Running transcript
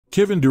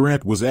Kevin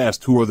Durant was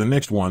asked who are the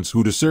next ones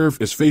who to serve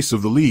as face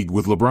of the league,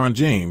 with LeBron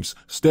James,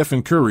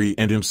 Stephen Curry,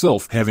 and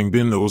himself having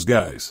been those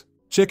guys.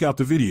 Check out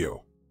the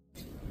video.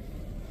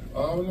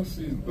 When I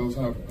see those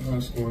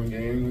high-scoring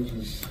games,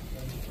 just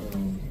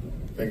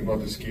think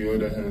about the skill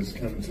that has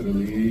come into the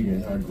league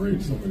and how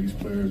great some of these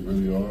players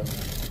really are,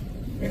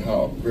 and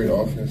how great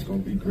offense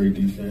going to be great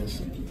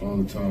defense all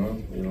the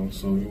time. You know,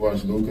 so you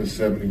watch Luka's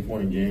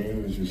 70-point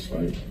game, it's just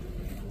like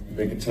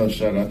making tough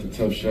shot after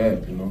tough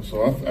shot. You know,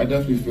 so I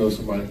definitely feel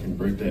somebody can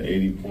break that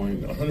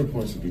 80-point. 100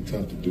 points would be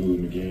tough to do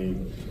in the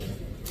game.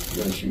 You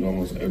got to shoot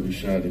almost every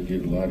shot and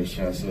get a lot of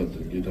shots up to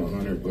get to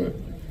 100, but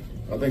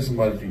I think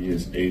somebody can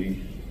get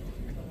 80.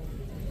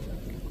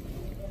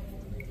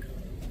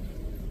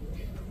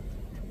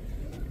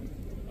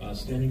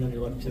 Standing on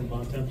your left, Tim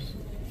Bontemps.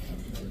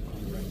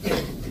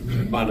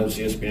 Bontemps,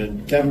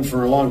 ESPN. Kevin,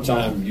 for a long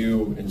time,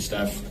 you and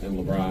Steph and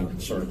LeBron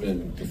have sort of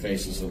been the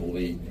faces of the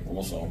league,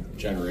 almost a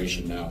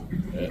generation now.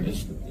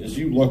 As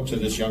you look to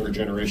this younger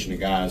generation of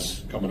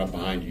guys coming up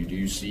behind you, do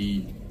you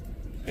see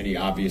any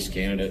obvious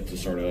candidate to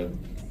sort of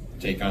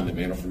take on the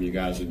mantle from you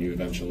guys when you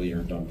eventually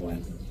are done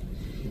playing?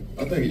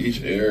 I think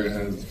each era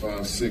has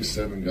 5, 6,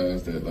 7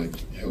 guys that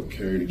help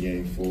carry the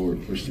game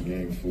forward, push the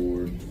game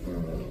forward.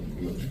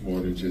 More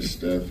than just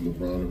Steph,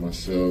 LeBron, and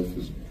myself.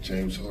 It's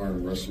James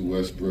Harden, Russell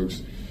Westbrook,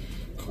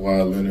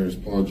 Kawhi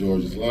Leonard, Paul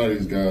George. There's a lot of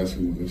these guys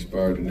who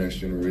inspired the next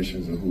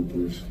generations of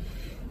hoopers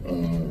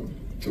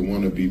to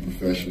want to be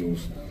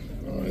professionals.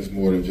 It's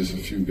more than just a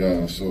few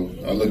guys. So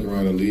I look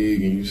around the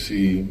league and you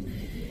see,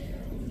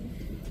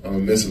 I'm going to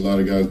miss a lot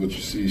of guys, but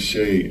you see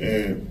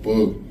Shea, Ant,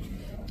 Book,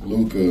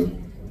 Luka,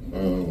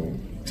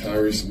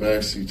 Tyrese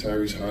Maxey,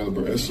 Tyrese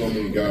Halliburton. There's so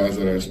many guys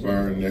that are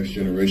inspiring the next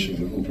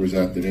generations of hoopers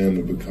after them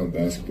to become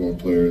basketball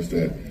players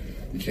that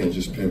you can't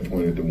just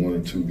pinpoint it to 1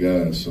 or 2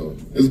 guys. So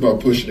it's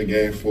about pushing the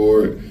game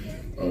forward,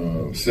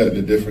 setting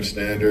a different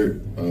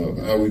standard of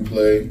how we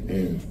play,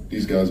 and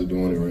these guys are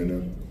doing it right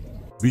now.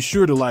 Be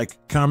sure to like,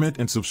 comment,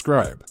 and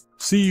subscribe.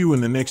 See you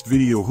in the next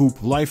video,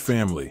 Hoop Life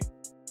family.